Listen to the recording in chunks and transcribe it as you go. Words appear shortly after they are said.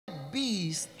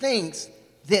beast thinks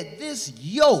that this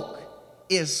yoke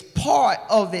is part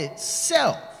of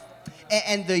itself.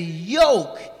 And the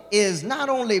yoke is not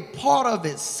only part of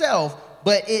itself,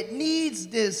 but it needs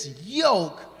this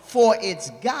yoke for its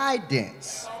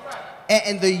guidance.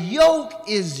 And the yoke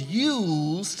is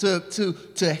used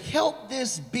to help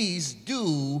this beast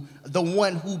do the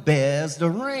one who bears the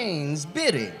reins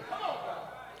bidding.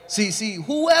 See,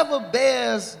 whoever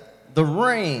bears the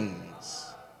reins,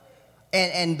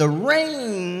 and the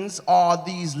reins are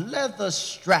these leather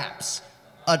straps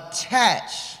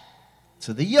attached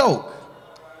to the yoke.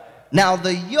 Now,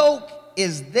 the yoke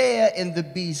is there in the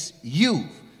beast's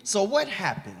youth. So what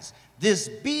happens? This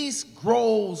beast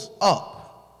grows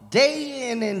up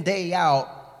day in and day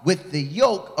out with the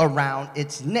yoke around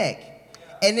its neck.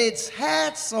 And it's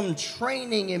had some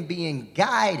training in being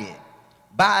guided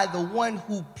by the one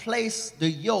who placed the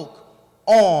yoke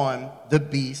on the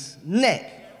beast's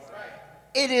neck.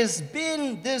 It has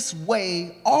been this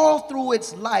way all through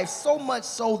its life, so much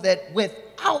so that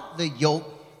without the yoke,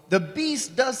 the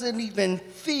beast doesn't even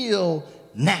feel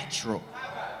natural.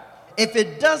 If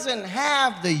it doesn't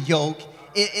have the yoke,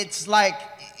 it's like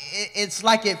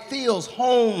it feels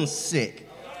homesick.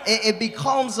 It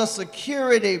becomes a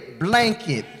security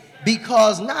blanket,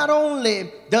 because not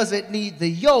only does it need the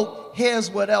yoke,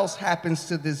 here's what else happens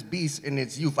to this beast in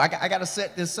its youth. I got to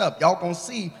set this up. Y'all gonna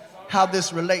see how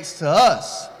this relates to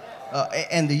us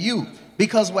and the youth.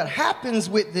 Because what happens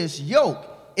with this yoke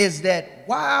is that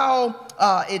while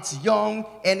it's young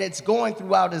and it's going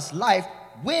throughout its life,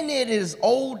 when it is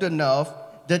old enough,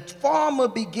 the farmer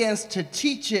begins to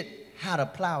teach it how to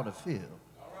plow the field.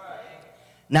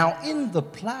 Now, in the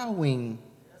plowing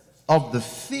of the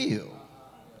field,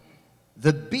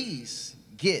 the beast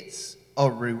gets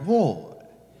a reward.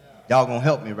 Y'all gonna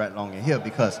help me right along in here,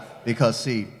 because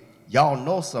see, y'all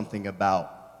know something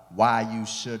about why you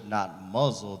should not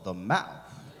muzzle the mouth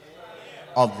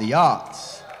of the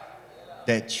ox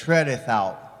that treadeth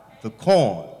out the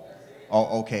corn.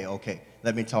 Oh, okay.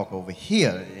 Let me talk over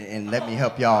here and let me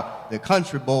help y'all, the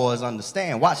country boys,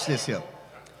 understand. Watch this here.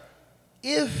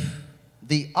 If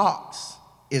the ox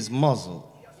is muzzled,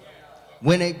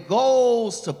 when it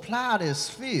goes to plow this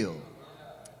field,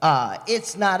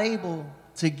 it's not able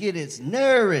to get its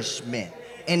nourishment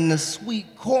in the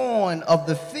sweet corn of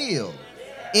the field.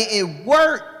 It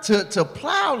worked to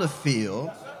plow the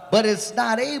field, but it's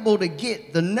not able to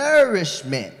get the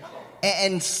nourishment.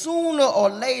 And sooner or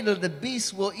later, the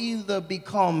beast will either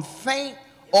become faint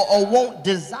or won't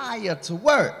desire to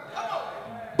work.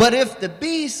 But if the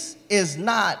beast is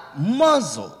not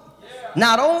muzzled,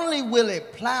 not only will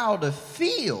it plow the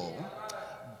field,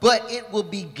 but it will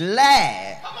be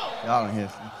glad. Y'all don't hear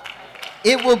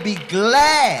me. It will be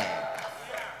glad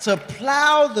to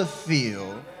plow the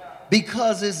field,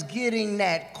 because it's getting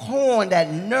that corn,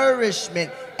 that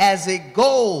nourishment as it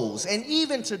goes. And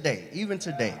even today,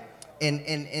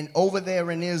 and over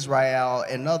there in Israel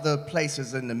and other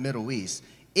places in the Middle East,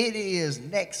 it is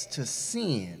next to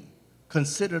sin,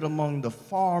 considered among the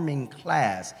farming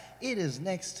class. It is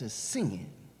next to sin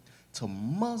to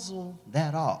muzzle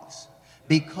that ox,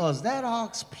 because that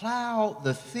ox plowed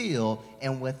the field,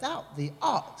 and without the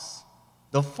ox,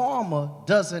 the farmer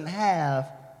doesn't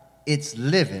have its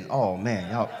living. Oh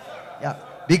man, y'all.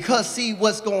 Because see,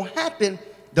 what's going to happen,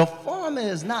 the farmer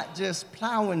is not just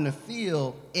plowing the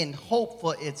field in hope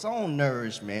for its own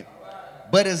nourishment,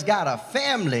 but it's got a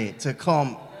family to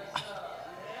come.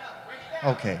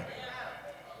 Okay.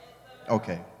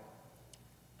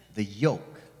 The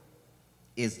yoke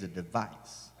is the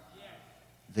device.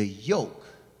 The yoke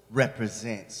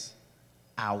represents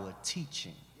our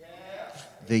teaching.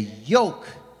 The yoke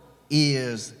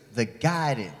is the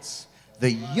guidance.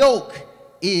 The yoke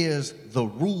is the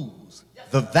rules,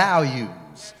 the values,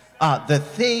 the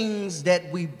things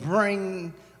that we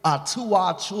bring to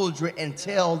our children and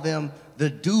tell them the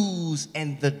do's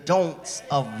and the don'ts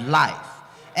of life.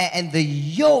 And the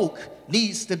yoke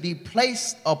needs to be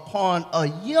placed upon a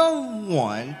young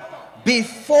one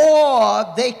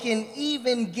before they can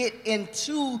even get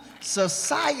into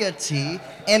society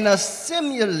and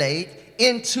assimilate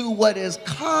into what is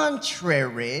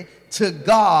contrary to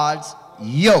God's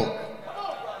yoke.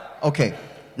 Okay,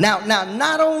 now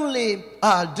not only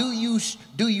do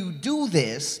you do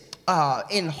this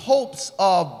in hopes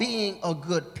of being a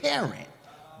good parent,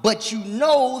 but you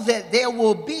know that there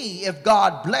will be, if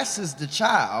God blesses the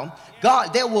child,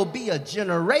 there will be a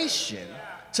generation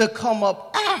to come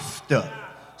up after.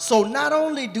 So not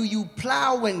only do you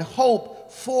plow in hope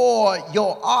for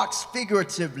your ox,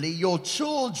 figuratively, your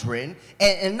children,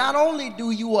 and not only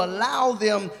do you allow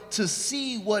them to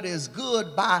see what is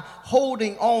good by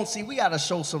holding on. See, we got to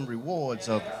show some rewards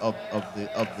of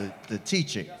the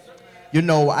teaching. You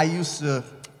know, I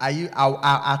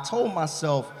told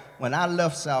myself when I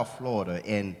left South Florida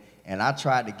and I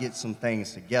tried to get some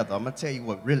things together, I'm going to tell you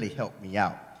what really helped me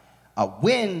out.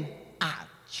 When I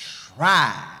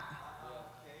tried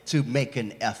to make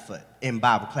an effort in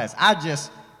Bible class, I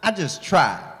just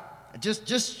tried.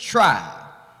 Just tried.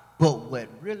 But what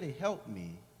really helped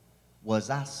me was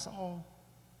I saw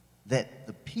that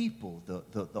the people,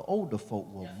 the older folk,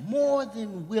 were more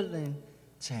than willing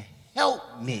to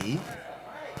help me.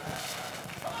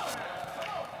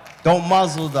 Don't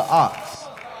muzzle the ox.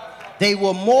 They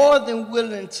were more than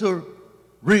willing to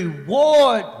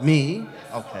reward me,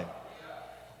 okay,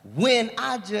 when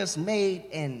I just made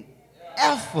an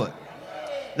effort.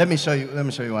 Let me show you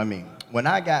what I mean. When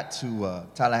I got to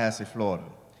Tallahassee, Florida,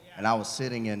 and I was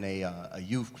sitting in a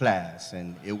youth class,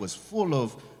 and it was full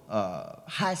of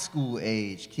high school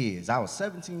age kids. I was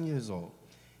 17 years old,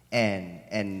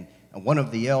 and one of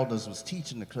the elders was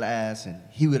teaching the class, and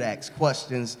he would ask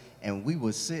questions, and we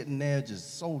were sitting there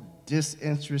just so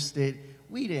disinterested.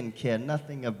 We didn't care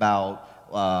nothing about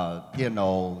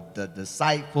the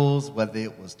disciples, whether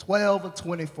it was 12 or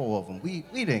 24 of them. We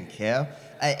didn't care.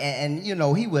 And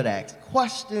he would ask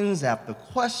questions after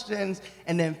questions.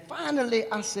 And then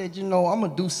finally I said, I'm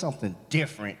going to do something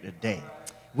different today.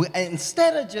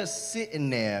 Instead of just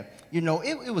sitting there,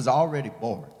 it was already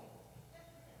boring.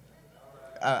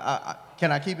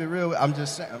 Can I keep it real? I'm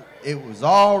just saying, it was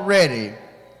already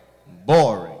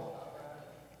boring.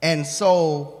 And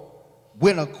so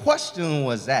when a question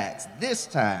was asked this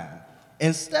time,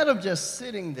 instead of just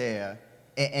sitting there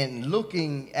and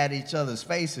looking at each other's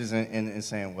faces and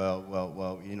saying, well,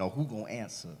 who gonna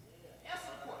answer?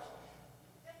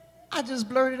 I just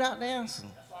blurted out the answer.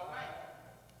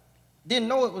 Didn't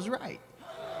know it was right.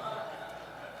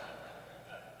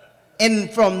 And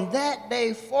from that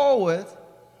day forward,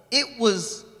 it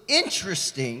was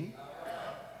interesting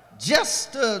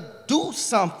just to do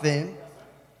something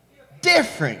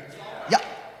different. Yeah.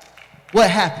 What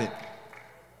happened?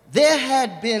 There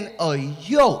had been a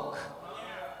yoke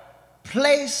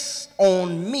placed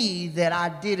on me that I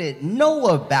didn't know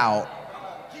about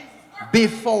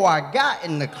before I got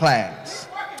in the class.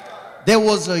 There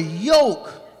was a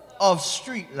yoke of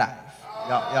street life.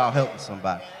 Y'all help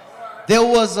somebody. There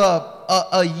was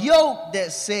a yoke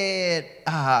that said,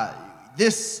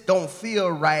 this don't feel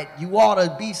right. You ought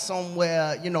to be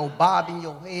somewhere, bobbing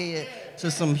your head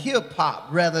to some hip hop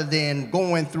rather than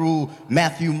going through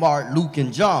Matthew, Mark, Luke,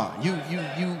 and John.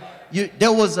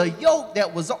 There was a yoke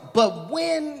that was, but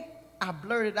when I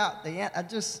blurted out I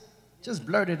just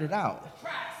blurted it out.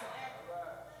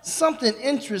 Something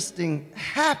interesting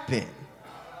happened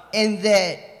in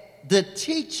that the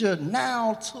teacher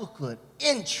now took an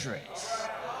interest.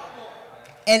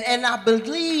 And I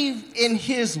believe in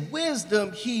his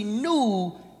wisdom, he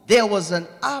knew there was an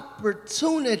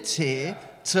opportunity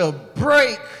to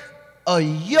break a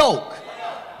yoke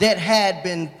that had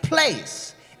been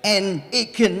placed. And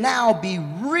it can now be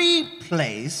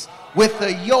replaced with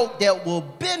a yoke that will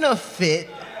benefit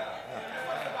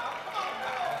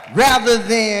rather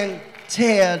than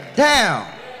tear down.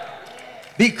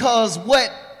 Because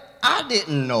what I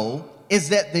didn't know is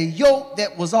that the yoke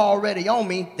that was already on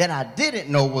me, that I didn't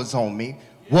know was on me,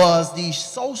 was these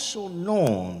social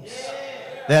norms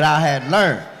that I had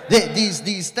learned.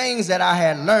 These things that I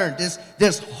had learned,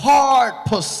 this hard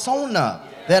persona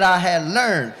that I had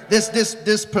learned,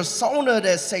 this persona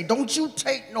that say, don't you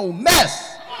take no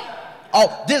mess.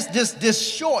 Oh, this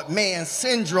short man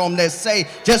syndrome that say,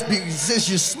 just because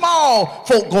you're small,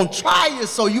 folk gonna try you,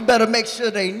 so you better make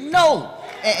sure they know.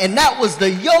 And that was the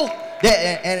yoke.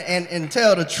 And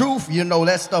tell the truth,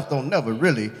 that stuff don't never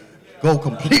really go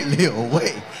completely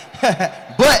away.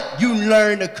 But you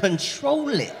learn to control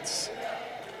it.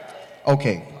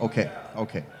 Okay.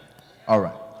 All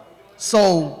right.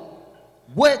 So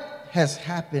what has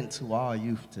happened to our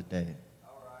youth today?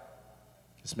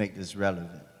 Let's make this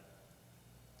relevant.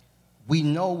 We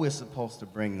know we're supposed to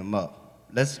bring them up.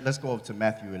 Let's go over to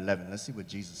Matthew 11. Let's see what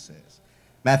Jesus says.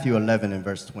 Matthew 11 and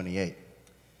verse 28.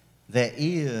 There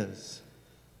is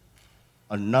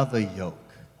another yoke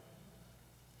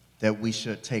that we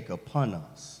should take upon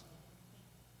us.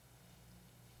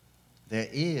 There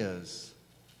is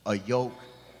a yoke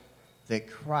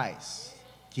that Christ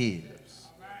gives.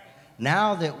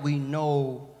 Now that we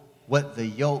know what the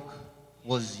yoke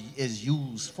is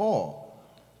used for,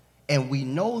 and we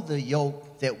know the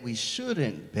yoke that we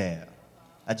shouldn't bear,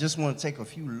 I just want to take a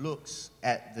few looks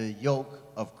at the yoke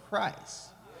of Christ.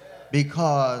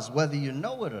 Because whether you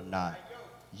know it or not,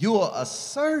 you're a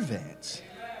servant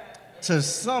to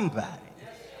somebody.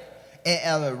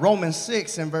 And Romans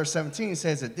 6 and verse 17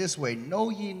 says it this way: know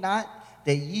ye not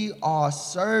that ye are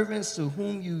servants to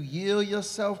whom you yield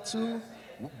yourself to,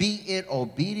 be it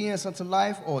obedience unto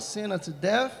life or sin unto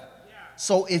death?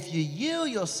 So if you yield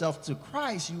yourself to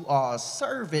Christ, you are a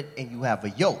servant and you have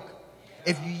a yoke.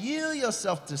 If you yield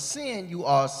yourself to sin, you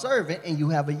are a servant and you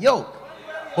have a yoke.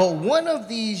 But one of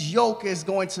these yoke is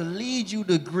going to lead you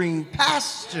to green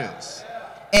pastures.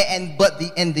 And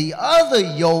the other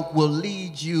yoke will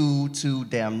lead you to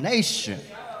damnation.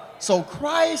 So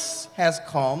Christ has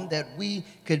come that we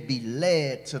could be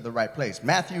led to the right place.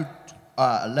 Matthew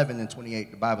 11 and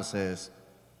 28, the Bible says,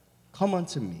 come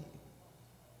unto me,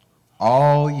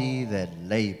 all ye that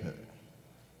labor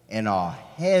and are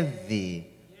heavy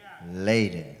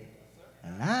laden,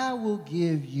 and I will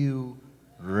give you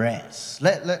rest.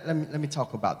 Let me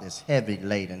talk about this heavy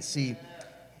laden. See,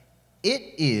 it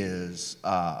is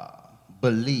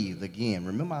believed, again,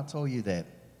 remember I told you that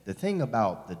the thing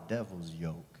about the devil's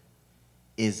yoke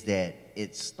is that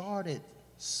it started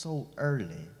so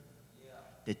early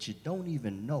that you don't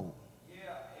even know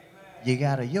you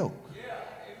got a yoke.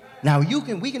 Now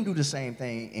we can do the same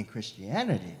thing in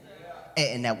Christianity,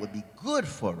 and that would be good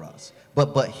for us.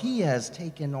 But he has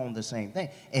taken on the same thing,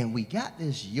 and we got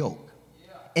this yoke,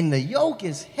 and the yoke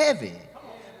is heavy.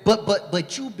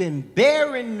 But you've been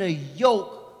bearing the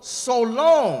yoke so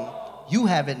long, you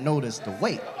haven't noticed the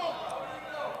weight.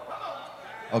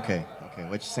 Okay,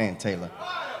 what you saying, Taylor?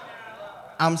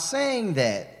 I'm saying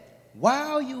that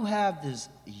while you have this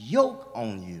yoke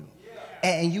on you,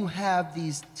 and you have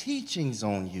these teachings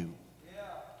on you,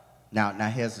 now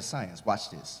here's the science.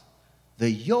 Watch this. The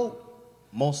yoke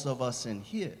most of us in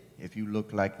here, if you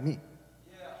look like me,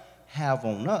 have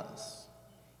on us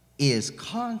is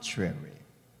contrary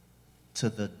to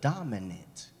the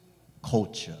dominant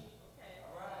culture.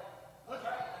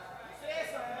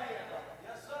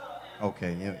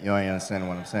 Okay, you ain't understanding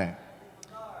what I'm saying.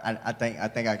 I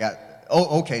think I got,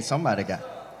 okay, somebody got.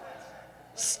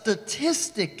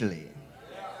 Statistically,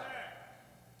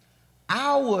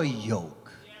 our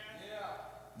yoke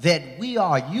that we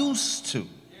are used to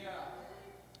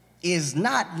is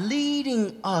not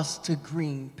leading us to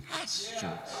green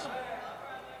pastures.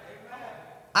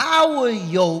 Our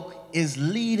yoke is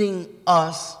leading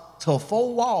us to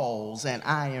four walls and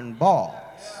iron bars.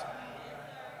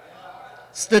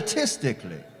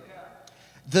 Statistically,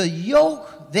 the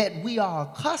yoke that we are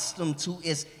accustomed to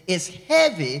is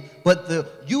heavy, but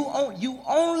you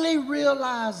only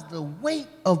realize the weight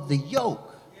of the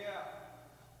yoke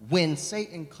when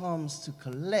Satan comes to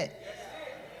collect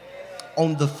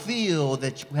on the field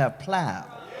that you have plowed.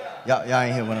 Y'all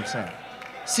ain't hear what I'm saying.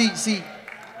 See,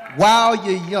 while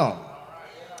you're young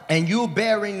and you're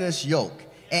bearing this yoke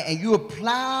and you're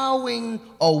plowing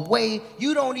away,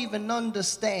 you don't even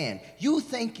understand. You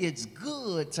think it's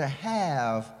good to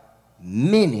have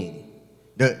many.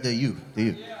 The youth.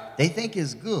 They think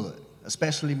it's good,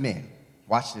 especially men.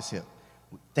 Watch this here.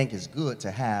 Think it's good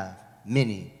to have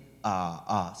many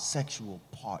sexual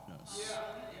partners.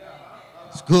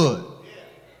 It's good.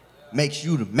 Makes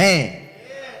you the man.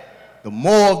 The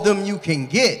more of them you can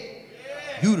get,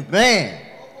 you the man.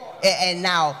 And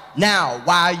now,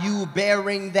 while you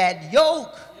bearing that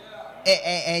yoke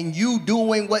and you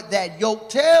doing what that yoke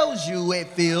tells you, it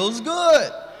feels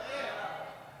good.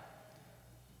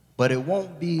 But it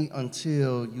won't be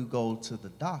until you go to the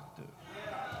doctor.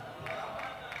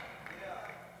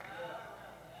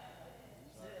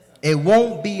 It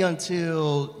won't be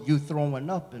until you throwing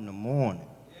up in the morning.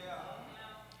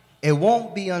 It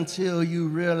won't be until you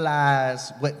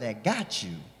realize what that got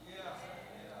you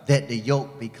that the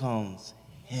yoke becomes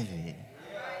heavy.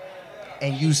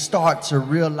 And you start to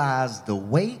realize the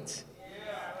weight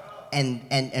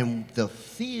and the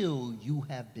field you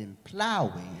have been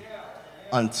plowing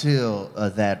until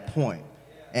that point.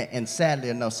 And sadly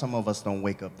enough, some of us don't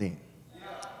wake up then.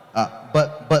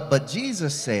 But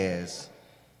Jesus says,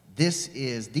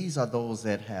 these are those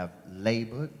that have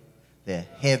labored, they're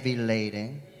heavy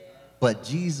laden, but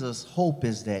Jesus' hope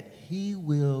is that he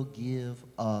will give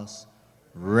us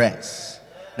rest.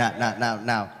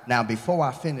 Now, before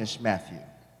I finish Matthew,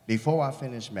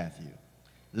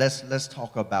 let's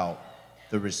talk about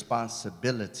the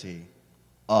responsibility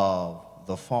of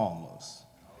the farmers.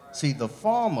 See, the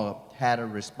farmer had a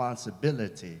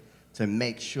responsibility to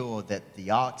make sure that the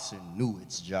oxen knew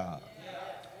its job.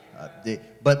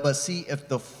 But see, if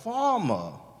the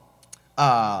farmer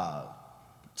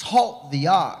taught the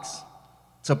ox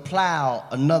to plow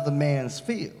another man's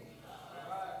field.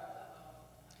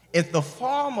 If the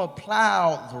farmer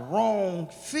plowed the wrong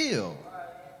field,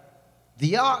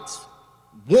 the ox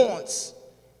wants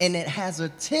and it has a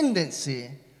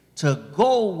tendency to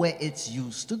go where it's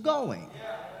used to going.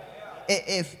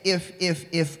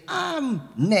 If I'm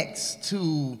next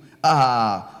to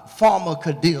Farmer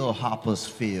Cadil Hopper's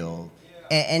field,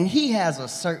 and he has a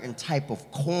certain type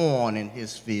of corn in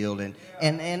his field,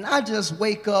 and I just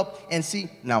wake up and see,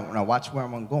 now watch where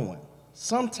I'm going.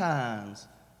 Sometimes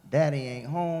Daddy ain't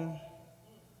home,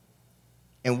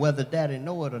 and whether Daddy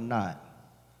know it or not,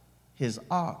 his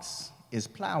ox is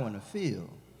plowing the field,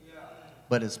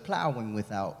 but it's plowing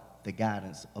without the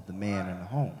guidance of the man in the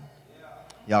home.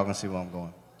 Y'all gonna see where I'm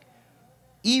going.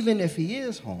 Even if he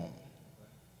is home,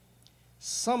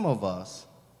 some of us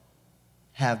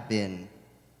have been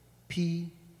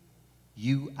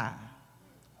P-U-I,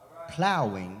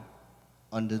 plowing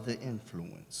under the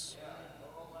influence.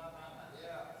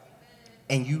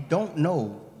 And you don't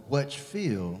know which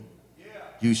field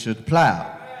you should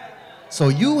plow. So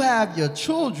you have your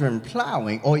children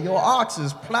plowing, or your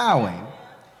oxes plowing.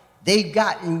 They've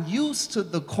gotten used to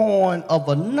the corn of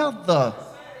another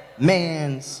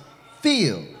man's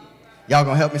field. Y'all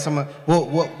gonna help me some?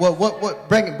 What?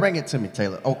 Bring it to me,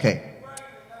 Taylor. Okay.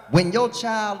 When your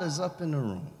child is up in the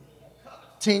room,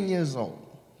 10 years old,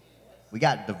 we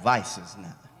got devices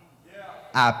now.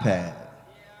 iPad,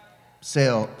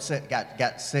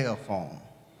 got cell phone.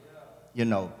 You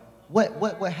know,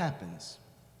 what happens?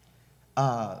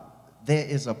 There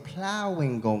is a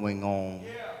plowing going on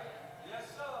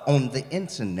the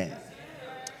internet.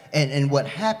 And what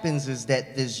happens is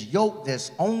that this yoke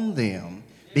that's on them,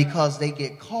 because they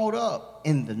get caught up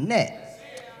in the net.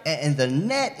 And the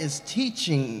net is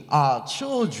teaching our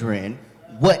children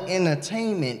what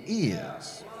entertainment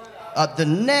is. The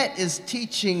net is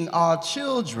teaching our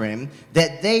children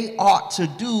that they ought to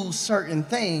do certain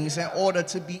things in order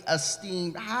to be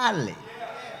esteemed highly.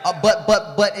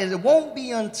 But it won't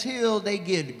be until they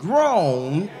get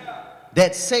grown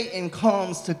that Satan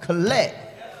comes to collect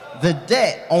the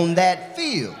debt on that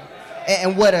field.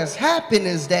 And what has happened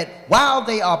is that while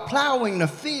they are plowing the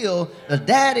field, the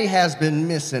daddy has been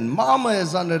missing, mama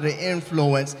is under the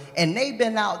influence, and they've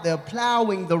been out there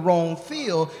plowing the wrong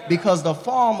field because the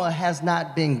farmer has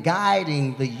not been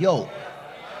guiding the yoke.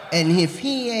 And if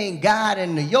he ain't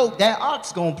guiding the yoke, that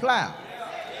ox gonna plow.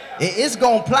 It's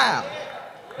gonna plow.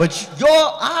 But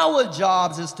our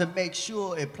jobs is to make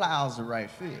sure it plows the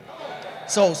right field.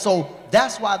 So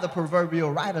that's why the proverbial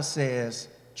writer says,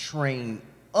 train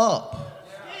up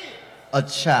a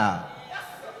child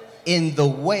in the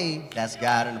way that's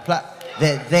God in the plot,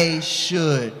 that they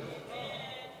should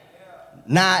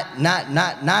not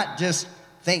just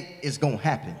think it's gonna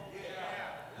happen,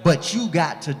 but you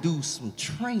got to do some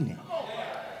training.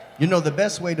 You know, the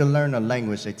best way to learn a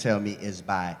language, they tell me, is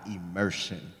by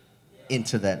immersion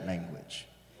into that language.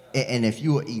 And if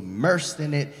you are immersed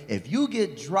in it, if you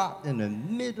get dropped in the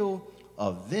middle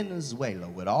of Venezuela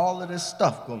with all of this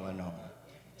stuff going on,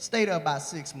 stay there about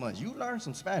 6 months, you learn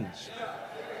some Spanish.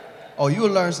 Oh,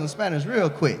 you'll learn some Spanish real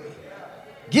quick.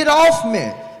 Get off me.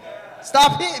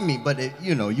 Stop hitting me. But,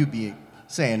 you be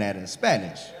saying that in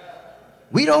Spanish.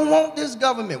 We don't want this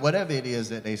government, whatever it is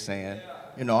that they're saying.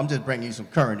 I'm just bringing you some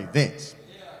current events.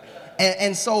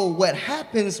 And so what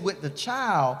happens with the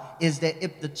child is that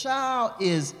if the child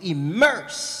is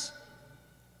immersed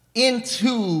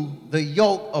into the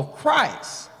yoke of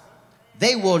Christ,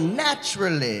 they will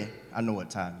naturally, I know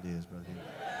what time it is, brother.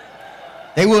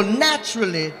 They will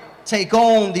naturally take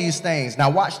on these things. Now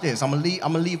watch this. I'm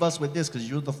gonna leave us with this because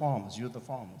you're the farmers. You're the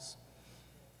farmers.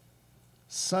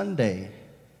 Sunday,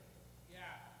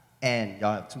 and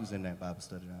y'all have Tuesday night Bible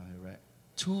study down here, right?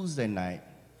 Tuesday night,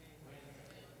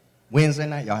 Wednesday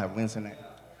night, y'all have Wednesday night.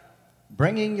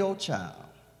 Bringing your child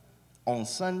on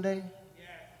Sunday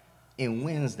and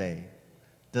Wednesday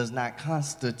does not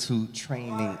constitute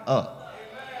training up.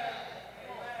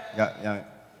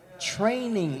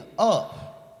 Training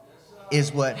up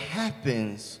is what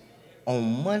happens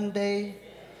on Monday,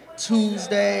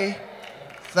 Tuesday,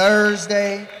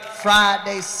 Thursday,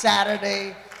 Friday,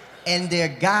 Saturday, and their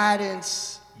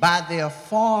guidance by their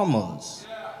farmers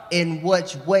in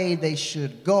which way they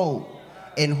should go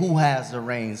and who has the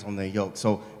reins on their yoke.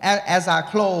 So as I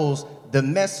close, the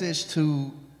message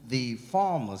to the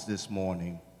farmers this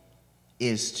morning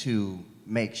is to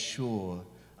make sure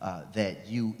that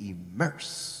you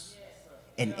immerse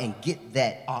and get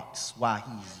that ox while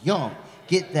he's young.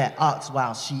 Get that ox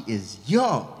while she is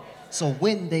young. So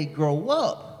when they grow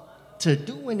up, to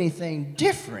do anything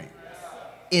different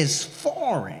is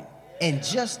foreign and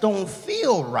just don't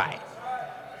feel right.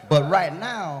 But right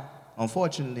now,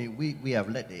 unfortunately, we have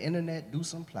let the internet do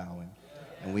some plowing,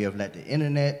 and we have let the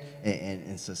internet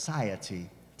and society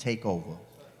take over.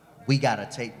 We got to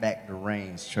take back the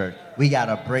reins, church. We got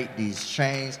to break these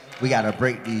chains. We got to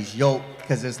break these yokes,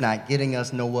 because it's not getting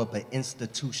us nowhere but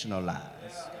institutionalized.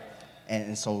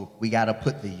 And so we got to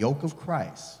put the yoke of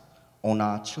Christ on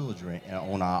our children and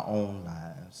on our own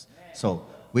lives. So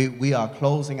we are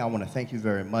closing. I want to thank you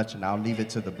very much, and I'll leave it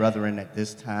to the brethren at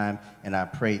this time, and I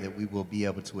pray that we will be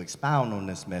able to expound on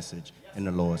this message in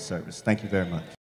the Lord's service. Thank you very much.